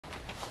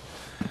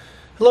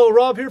Hello,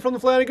 Rob here from the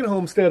Flanagan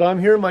Homestead. I'm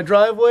here in my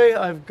driveway.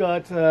 I've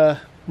got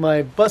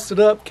my busted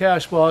up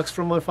cash box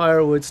from my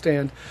firewood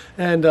stand.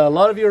 And a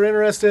lot of you are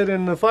interested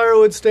in the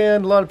firewood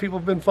stand. A lot of people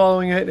have been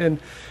following it. And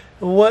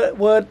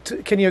what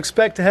can you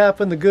expect to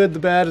happen, the good, the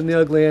bad, and the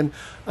ugly? And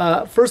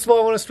first of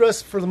all, I want to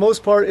stress, for the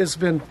most part, it's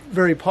been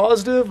very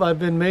positive. I've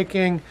been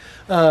making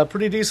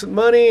pretty decent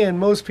money, and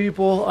most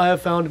people I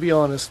have found to be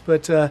honest.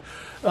 But,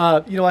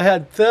 you know, I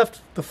had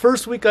theft the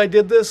first week I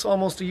did this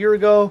almost a year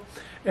ago.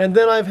 And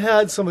then I've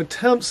had some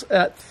attempts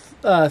at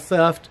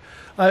theft.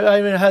 I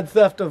had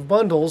theft of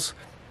bundles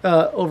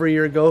over a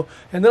year ago.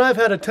 And then I've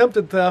had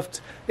attempted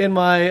theft in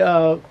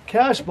my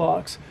cash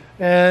box.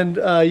 And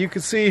you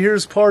can see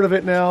here's part of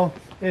it now.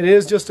 It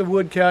is just a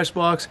wood cash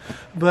box.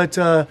 But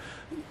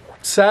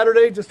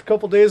Saturday, just a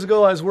couple days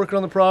ago, I was working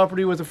on the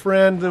property with a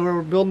friend. We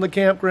were building the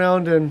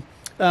campground. And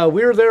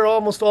we were there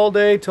almost all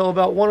day till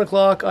about 1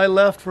 o'clock. I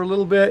left for a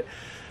little bit.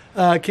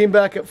 Came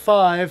back at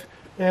 5.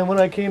 And when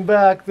I came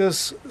back,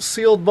 this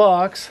sealed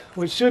box,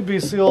 which should be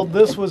sealed,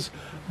 this was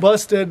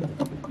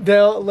busted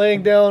down,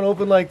 laying down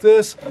open like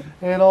this,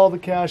 and all the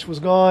cash was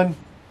gone.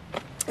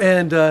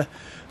 And there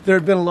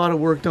had been a lot of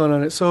work done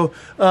on it. So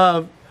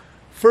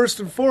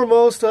first and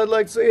foremost, I'd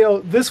like to say, you know,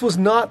 this was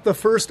not the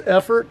first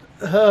effort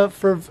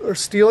for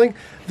stealing.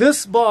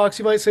 This box,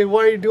 you might say,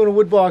 why are you doing a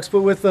wood box?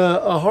 But with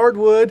a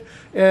hardwood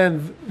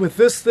and with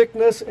this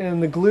thickness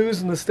and the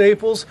glues and the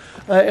staples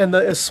and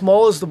as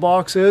small as the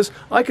box is,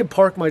 I could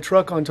park my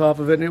truck on top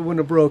of it and it wouldn't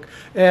have broke.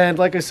 And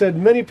like I said,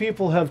 many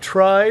people have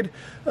tried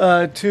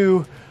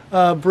to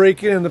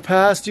break in the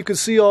past. You can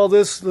see all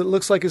this that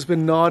looks like it's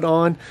been gnawed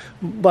on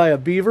by a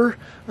beaver.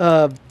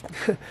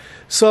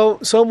 So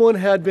someone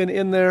had been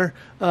in there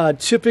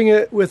chipping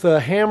it with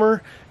a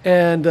hammer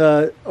and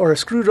or a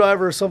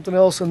screwdriver or something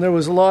else, and there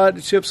was a lot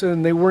of chips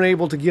and they weren't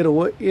able to get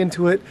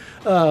into it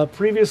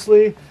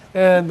previously.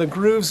 And the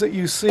grooves that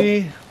you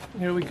see,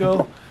 here we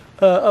go,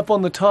 up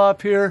on the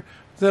top here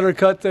that are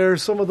cut there,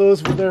 some of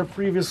those were there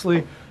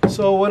previously.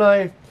 So when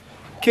I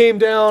came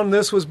down,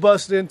 this was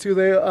busted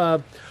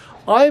into.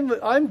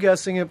 I'm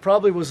guessing it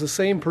probably was the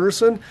same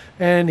person,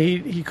 and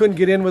he couldn't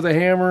get in with a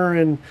hammer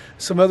and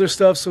some other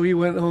stuff, so he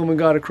went home and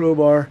got a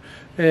crowbar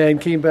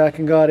and came back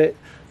and got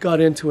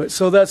into it.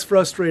 So that's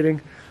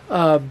frustrating.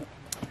 And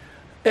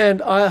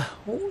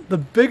the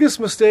biggest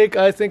mistake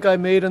I think I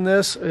made in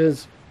this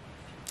is,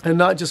 and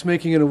not just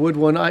making it a wood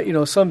one. You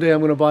know, someday I'm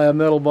going to buy a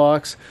metal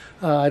box.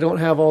 I don't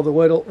have all the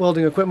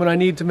welding equipment I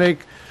need to make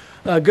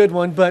a good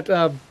one, but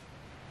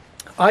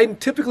I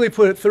typically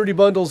put 30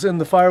 bundles in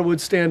the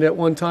firewood stand at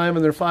one time,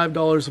 and they're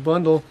 $5 a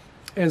bundle.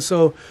 And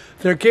so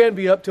there can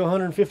be up to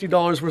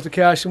 $150 worth of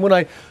cash. And when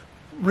I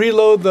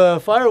reload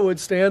the firewood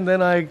stand,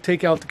 then I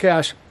take out the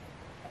cash.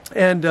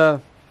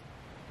 And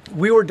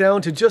we were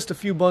down to just a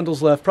few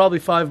bundles left, probably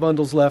 5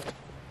 bundles left.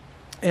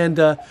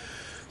 And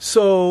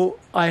so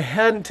I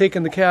hadn't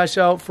taken the cash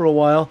out for a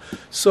while.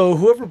 So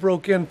whoever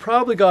broke in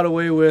probably got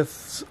away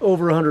with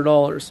over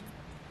 $100.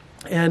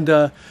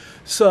 And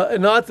so,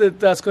 not that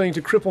that's going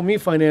to cripple me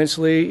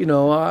financially, you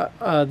know,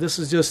 this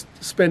is just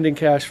spending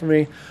cash for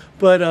me,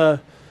 but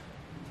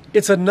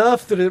it's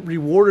enough that it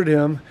rewarded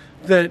him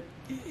that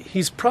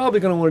he's probably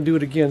going to want to do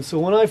it again. So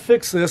when I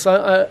fix this,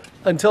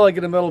 until I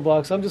get a metal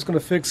box, I'm just going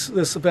to fix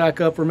this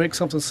back up or make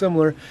something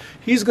similar.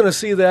 He's going to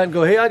see that and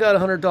go, hey, I got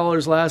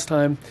 $100 last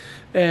time,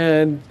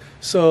 and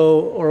so,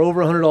 or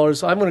over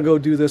 $100, I'm going to go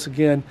do this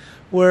again.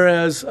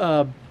 Whereas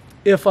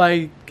if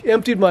I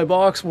emptied my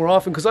box more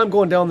often, because I'm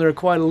going down there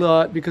quite a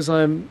lot because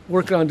I'm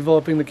working on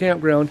developing the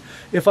campground.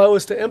 If I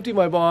was to empty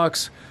my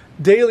box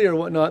daily or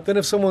whatnot, then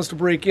if someone was to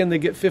break in, they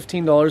get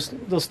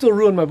 $15. They'll still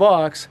ruin my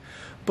box,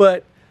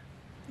 but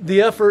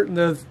the effort and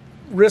the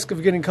risk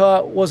of getting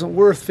caught wasn't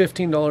worth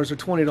 $15 or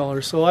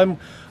 $20. So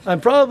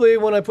I'm probably,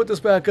 when I put this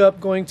back up,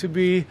 going to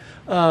be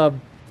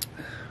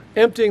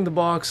emptying the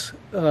box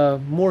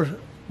more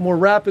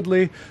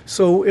rapidly.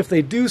 So if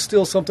they do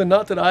steal something,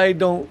 not that I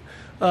don't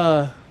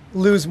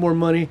lose more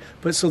money,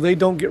 but so they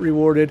don't get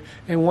rewarded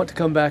and want to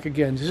come back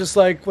again. It's just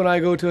like when I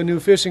go to a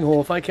new fishing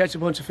hole. If I catch a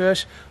bunch of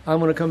fish, I'm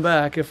going to come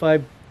back. If I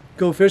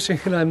go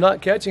fishing and I'm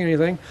not catching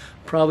anything,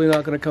 probably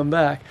not going to come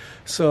back.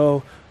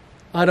 So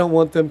I don't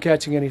want them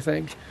catching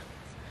anything.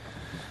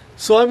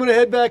 So I'm going to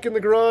head back in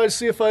the garage,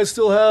 see if I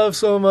still have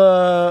some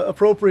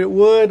appropriate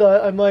wood.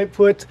 I might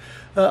put,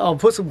 I'll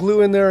put some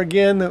glue in there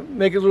again to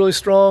make it really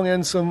strong,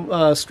 and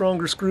some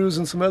stronger screws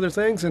and some other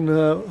things, and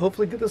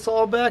hopefully get this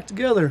all back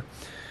together.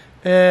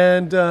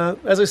 And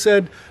as I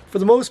said, for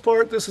the most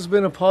part, this has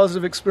been a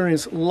positive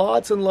experience.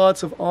 Lots and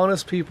lots of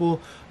honest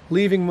people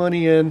leaving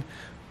money in,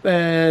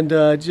 and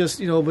just,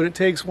 you know, but it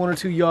takes 1 or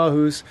 2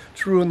 yahoos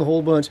to ruin the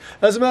whole bunch.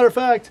 As a matter of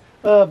fact,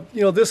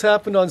 you know, this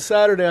happened on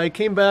Saturday. I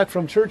came back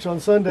from church on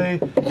Sunday,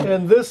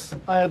 and this,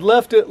 I had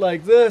left it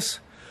like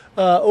this,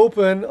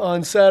 open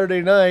on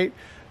Saturday night,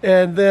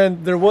 and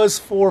then there was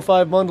 4 or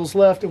 5 bundles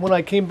left. And when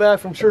I came back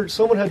from church,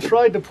 someone had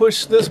tried to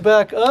push this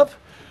back up,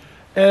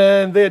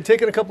 and they had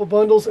taken a couple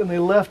bundles and they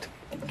left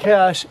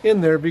cash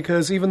in there,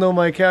 because even though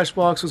my cash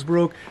box was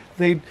broke,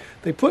 they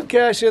put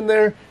cash in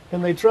there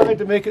and they tried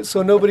to make it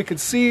so nobody could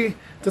see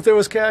that there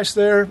was cash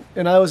there,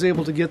 and I was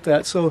able to get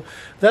that. So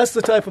that's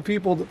the type of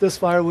people that this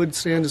firewood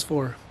stand is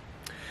for.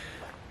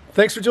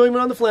 Thanks for joining me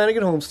on the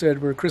Flanagan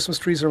Homestead, where Christmas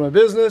trees are my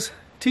business,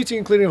 teaching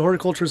and cleaning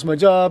horticulture is my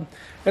job,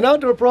 and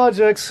outdoor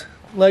projects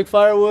like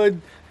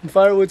firewood and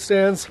firewood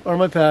stands are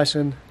my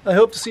passion. I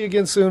hope to see you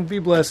again soon. Be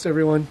blessed,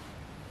 everyone.